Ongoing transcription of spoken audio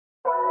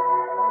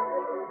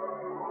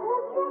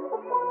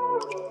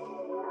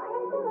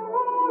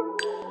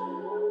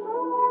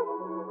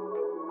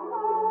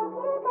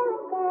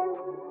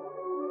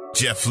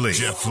Jeff Lee.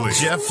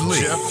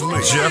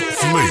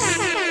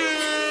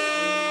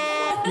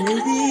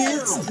 Maybe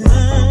it's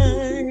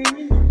time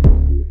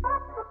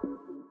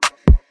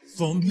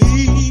for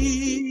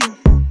me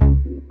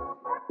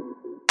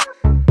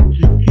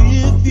to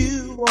give you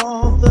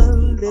all the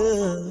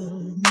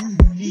love you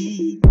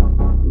need.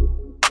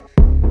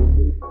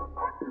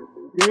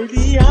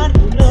 Baby, I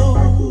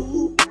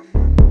know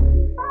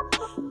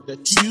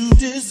that you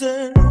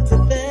deserve the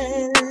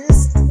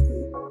best,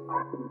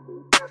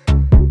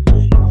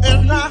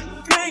 and I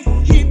can't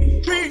keep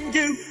treating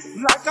you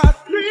like I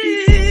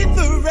treat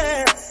the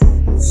rest.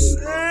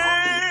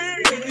 Say,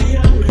 baby,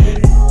 I'm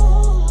ready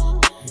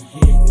to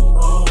give you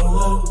all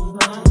of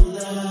my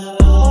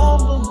love.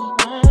 All of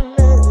my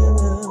love.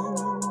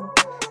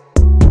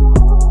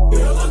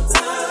 Girl, I'm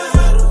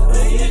tired of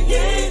playing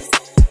games.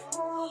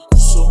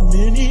 So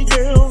many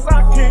girls I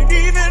can't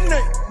even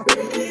name.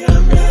 Baby,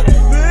 I'm ready.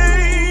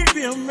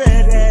 Baby, I'm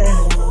ready.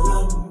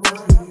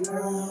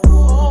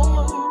 All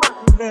of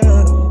my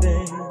love,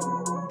 baby.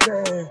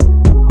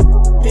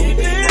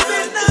 Baby,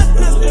 not just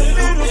a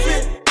little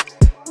bit.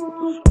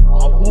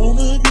 I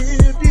wanna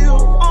give you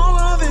all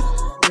of it.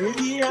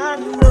 Baby, I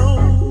know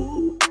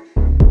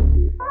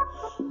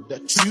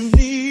that you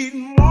need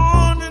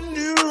more than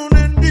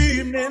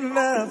evening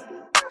love.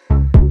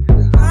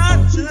 I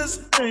just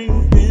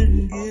ain't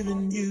been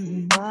giving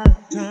you my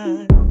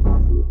time.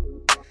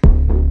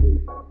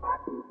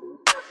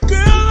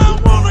 Girl, I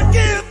wanna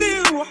give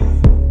you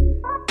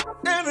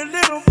every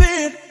little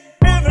bit,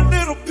 every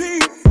little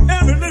piece,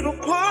 every little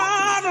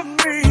part of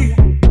me.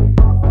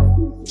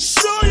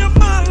 Show you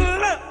my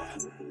love,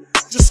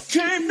 just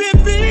can't be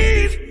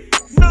beat.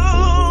 No,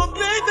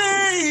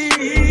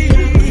 baby,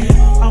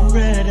 I'm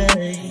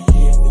ready.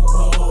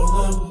 All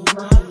of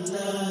my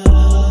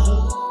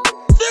love.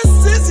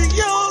 This is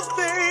yours,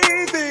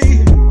 baby.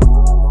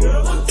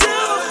 Girl, I'm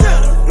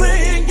tired of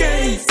playing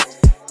games.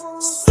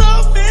 So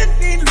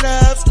many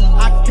loves I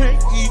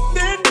can't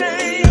even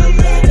name.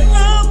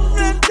 I'm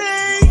ready.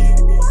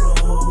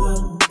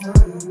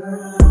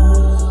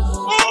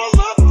 All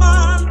of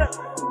my love.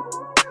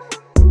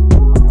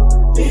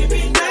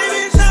 Baby,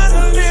 not a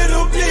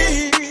little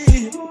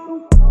bit.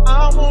 I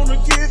wanna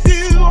give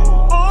you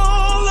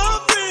all of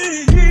me.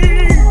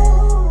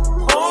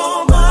 All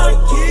my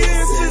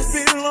kisses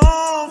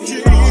belong to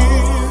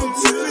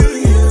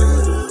you.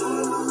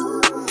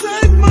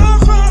 Take my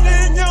heart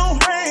in your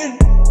hand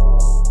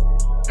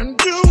and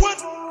do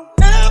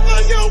whatever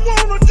you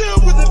wanna do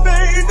with it,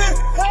 baby.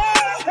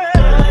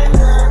 Hey,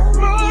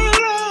 my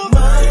love,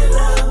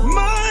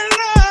 my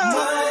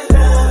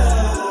love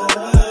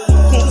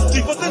goes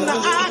deeper than the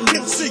eye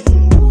can see.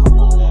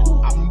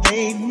 I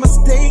made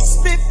mistakes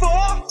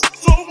before,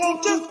 so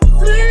won't you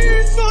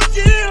please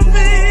forgive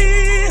me?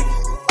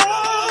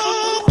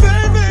 Oh,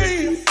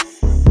 baby,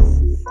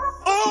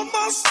 oh,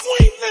 my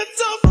sweet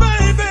little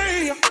baby,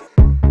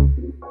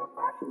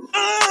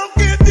 I'll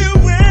give you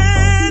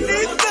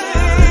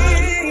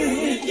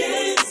anything.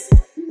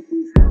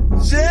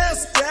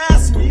 Just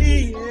ask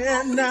me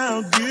and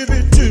I'll give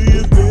it to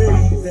you,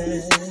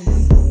 baby.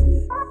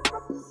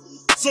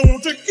 So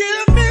won't you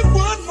give me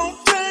one more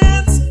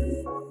chance?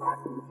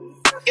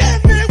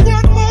 Give me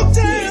one more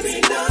chance.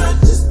 Maybe not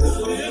just a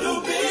little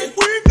bit.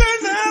 We can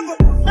have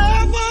an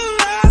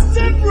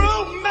everlasting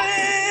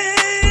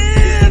romance.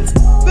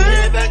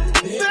 Baby,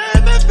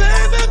 baby,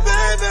 baby,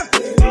 baby.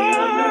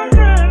 I'm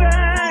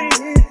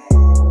ready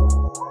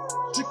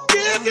to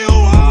give you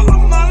all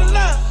of my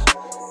love,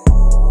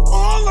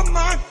 all of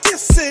my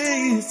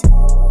kisses.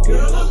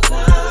 Girl, I'm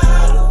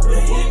tired of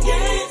playing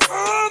games.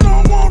 I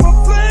don't wanna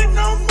play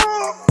no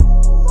more.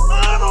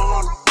 I don't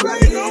wanna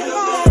play no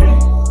more.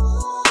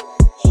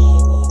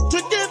 To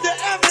give you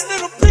every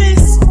little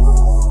piece,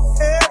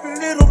 every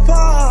little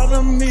part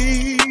of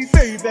me,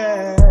 baby.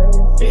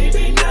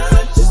 Baby,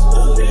 not just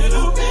a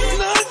little bit.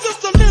 Not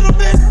just a little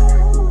bit.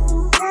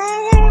 I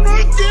wanna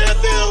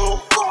give you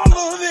all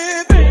of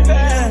it,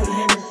 baby.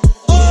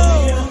 Oh,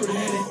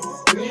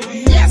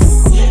 yes.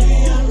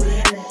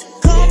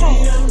 Come on.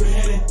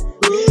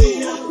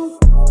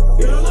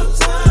 Girl, I'm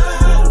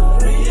tired of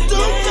playing.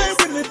 Don't play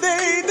with me,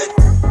 baby.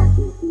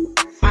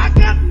 I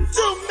got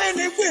too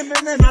many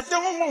women and I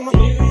don't wanna.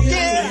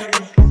 Yeah.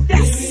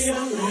 Yes.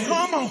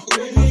 Come on.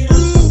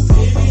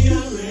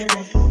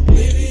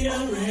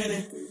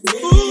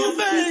 Ooh,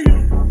 baby.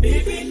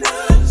 Baby,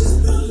 not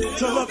just a little.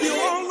 To love you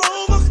all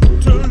over.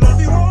 To love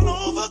you all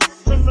over.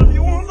 To love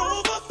you all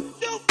over.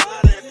 Your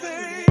body,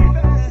 baby.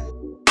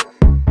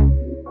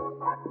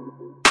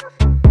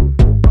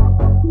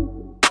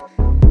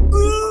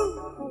 Ooh.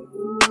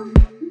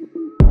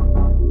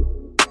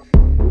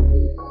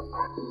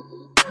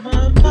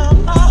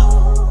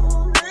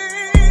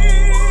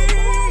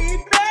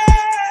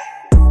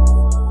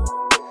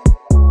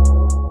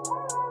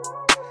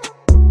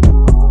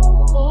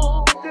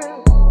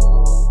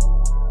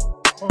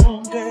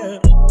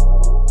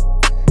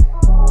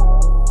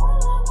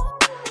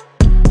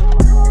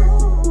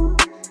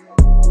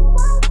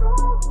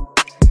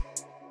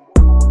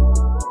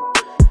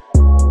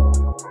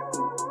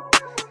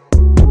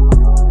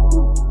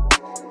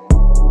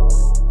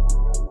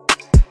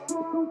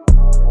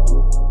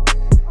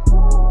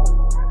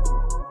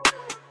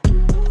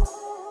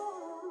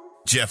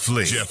 Jeff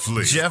Lee. Jeff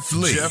Lee. Jeff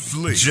Lee. Jeff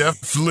Lee.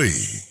 Jeff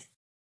Lee.